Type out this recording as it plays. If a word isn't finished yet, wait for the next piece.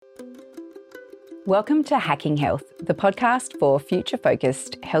Welcome to Hacking Health, the podcast for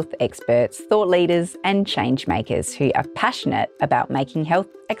future-focused health experts, thought leaders, and change makers who are passionate about making health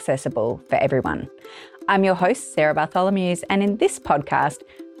accessible for everyone. I'm your host, Sarah Bartholomeusz, and in this podcast,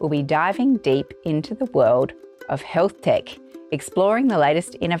 we'll be diving deep into the world of health tech, exploring the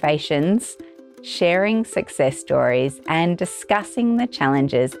latest innovations, sharing success stories, and discussing the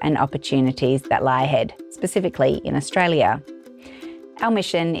challenges and opportunities that lie ahead, specifically in Australia. Our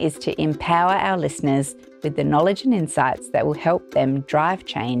mission is to empower our listeners with the knowledge and insights that will help them drive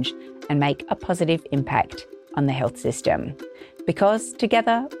change and make a positive impact on the health system. Because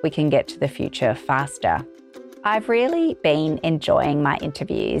together we can get to the future faster. I've really been enjoying my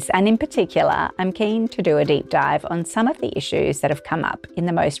interviews, and in particular, I'm keen to do a deep dive on some of the issues that have come up in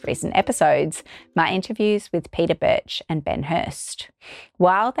the most recent episodes, my interviews with Peter Birch and Ben Hurst.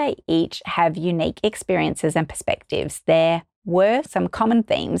 While they each have unique experiences and perspectives, there were some common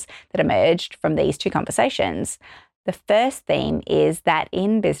themes that emerged from these two conversations. The first theme is that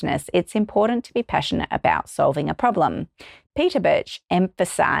in business, it's important to be passionate about solving a problem. Peter Birch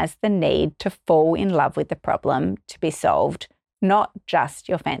emphasised the need to fall in love with the problem to be solved, not just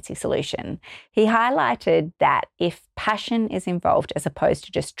your fancy solution. He highlighted that if passion is involved as opposed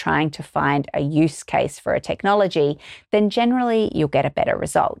to just trying to find a use case for a technology, then generally you'll get a better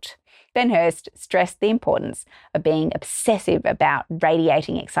result. Ben Hurst stressed the importance of being obsessive about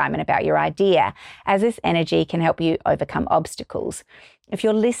radiating excitement about your idea, as this energy can help you overcome obstacles. If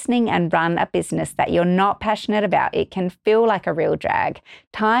you're listening and run a business that you're not passionate about, it can feel like a real drag.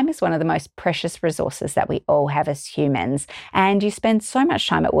 Time is one of the most precious resources that we all have as humans, and you spend so much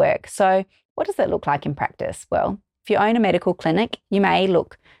time at work. So what does that look like in practice? Well, if you own a medical clinic, you may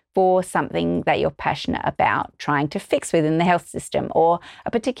look for something that you're passionate about trying to fix within the health system, or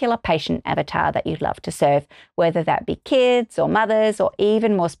a particular patient avatar that you'd love to serve, whether that be kids or mothers, or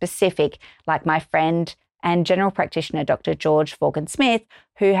even more specific, like my friend and general practitioner, Dr. George Vaughan-Smith,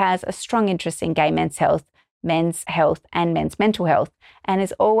 who has a strong interest in gay men's health, and men's mental health, and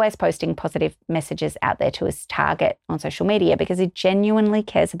is always posting positive messages out there to his target on social media because he genuinely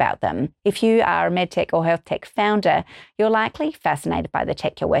cares about them. If you are a medtech or health tech founder, you're likely fascinated by the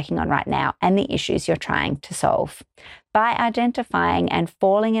tech you're working on right now and the issues you're trying to solve. By identifying and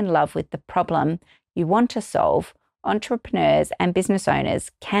falling in love with the problem you want to solve, entrepreneurs and business owners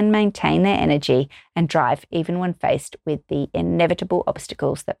can maintain their energy and drive even when faced with the inevitable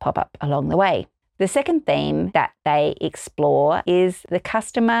obstacles that pop up along the way. The second theme that they explore is the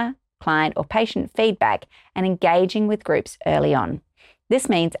customer, client, or patient feedback and engaging with groups early on. This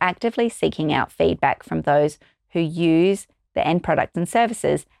means actively seeking out feedback from those who use the end products and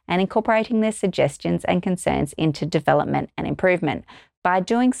services and incorporating their suggestions and concerns into development and improvement. By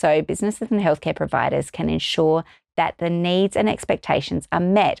doing so, businesses and healthcare providers can ensure that the needs and expectations are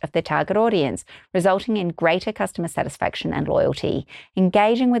met of their target audience, resulting in greater customer satisfaction and loyalty.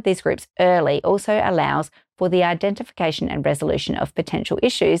 Engaging with these groups early also allows for the identification and resolution of potential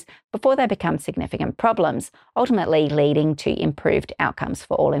issues before they become significant problems, ultimately leading to improved outcomes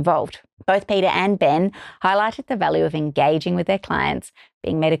for all involved. Both Peter and Ben highlighted the value of engaging with their clients,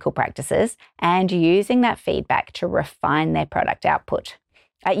 being medical practices, and using that feedback to refine their product output.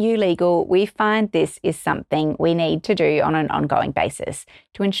 At ULegal, we find this is something we need to do on an ongoing basis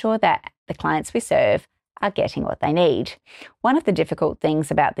to ensure that the clients we serve are getting what they need. One of the difficult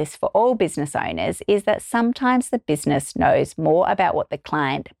things about this for all business owners is that sometimes the business knows more about what the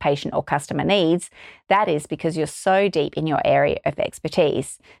client, patient, or customer needs. That is because you're so deep in your area of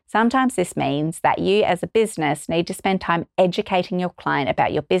expertise. Sometimes this means that you as a business need to spend time educating your client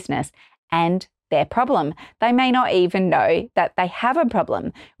about your business and their problem. They may not even know that they have a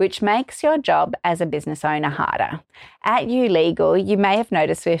problem, which makes your job as a business owner harder. At ULegal, you may have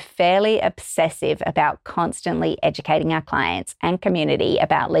noticed we're fairly obsessive about constantly educating our clients and community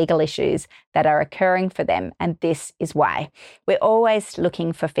about legal issues that are occurring for them, and this is why. We're always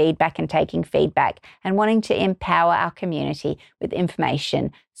looking for feedback and taking feedback and wanting to empower our community with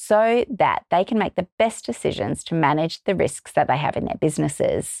information so that they can make the best decisions to manage the risks that they have in their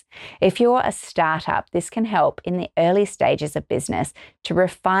businesses. If you're a startup, this can help in the early stages of business to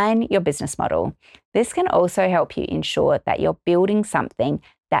refine your business model. This can also help you ensure that you're building something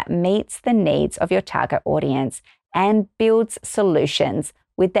that meets the needs of your target audience and builds solutions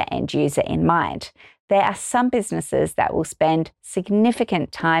with the end user in mind. There are some businesses that will spend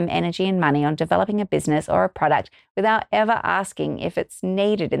significant time, energy, and money on developing a business or a product without ever asking if it's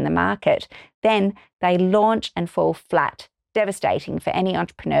needed in the market. Then they launch and fall flat, devastating for any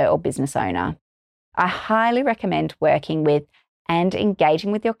entrepreneur or business owner. I highly recommend working with and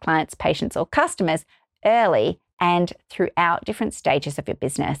engaging with your clients, patients, or customers early and throughout different stages of your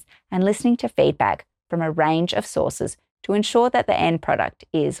business, and listening to feedback from a range of sources to ensure that the end product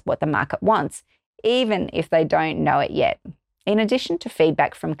is what the market wants, even if they don't know it yet. In addition to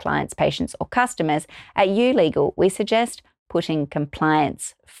feedback from clients, patients, or customers, at YouLegal, we suggest putting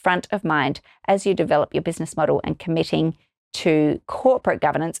compliance front of mind as you develop your business model and committing to corporate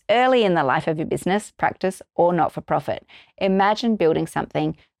governance early in the life of your business, practice, or not-for-profit. Imagine building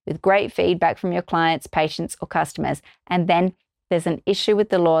something with great feedback from your clients, patients, or customers, and then there's an issue with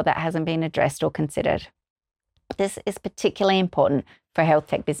the law that hasn't been addressed or considered. This is particularly important for health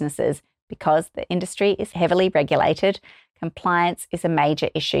tech businesses because the industry is heavily regulated, compliance is a major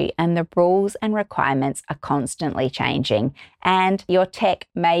issue, and the rules and requirements are constantly changing. And your tech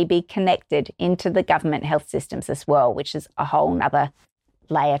may be connected into the government health systems as well, which is a whole nother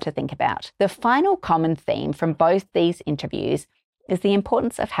layer to think about. The final common theme from both these interviews is the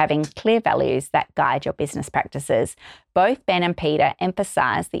importance of having clear values that guide your business practices. Both Ben and Peter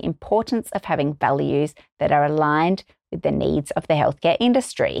emphasize the importance of having values that are aligned with the needs of the healthcare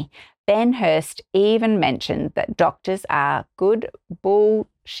industry. Ben Hurst even mentioned that doctors are good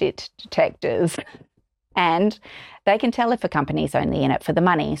bullshit detectors and they can tell if a company is only in it for the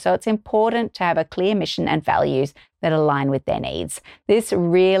money. So it's important to have a clear mission and values that align with their needs. This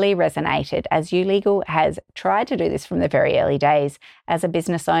really resonated as YouLegal has tried to do this from the very early days. As a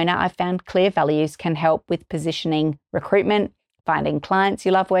business owner, I've found clear values can help with positioning recruitment, finding clients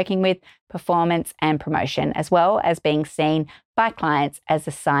you love working with, performance and promotion, as well as being seen by clients as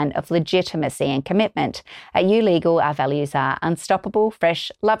a sign of legitimacy and commitment. At YouLegal, our values are unstoppable,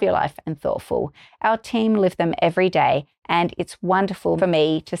 fresh, love your life, and thoughtful. Our team live them every day, and it's wonderful for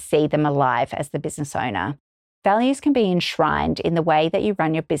me to see them alive as the business owner. Values can be enshrined in the way that you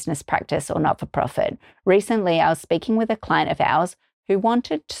run your business practice or not-for-profit. Recently, I was speaking with a client of ours who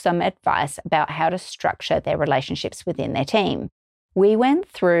wanted some advice about how to structure their relationships within their team. We went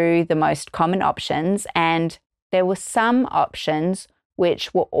through the most common options, and there were some options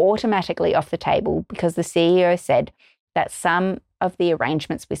which were automatically off the table because the CEO said that some of the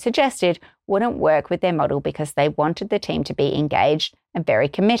arrangements we suggested wouldn't work with their model because they wanted the team to be engaged and very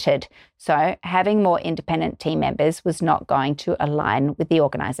committed. So having more independent team members was not going to align with the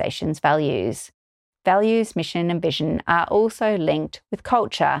organization's values. Values, mission, and vision are also linked with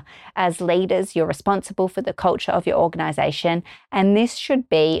culture. As leaders, you're responsible for the culture of your organization, and this should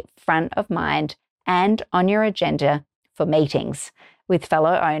be front of mind and on your agenda for meetings with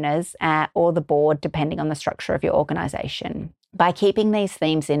fellow owners or the board, depending on the structure of your organization. By keeping these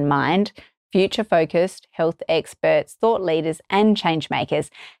themes in mind, future-focused health experts, thought leaders, and change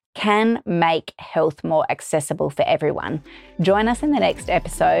makers can make health more accessible for everyone. Join us in the next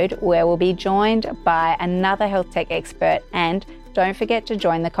episode where we'll be joined by another health tech expert, and don't forget to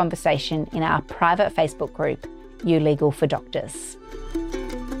join the conversation in our private Facebook group, YouLegal for Doctors.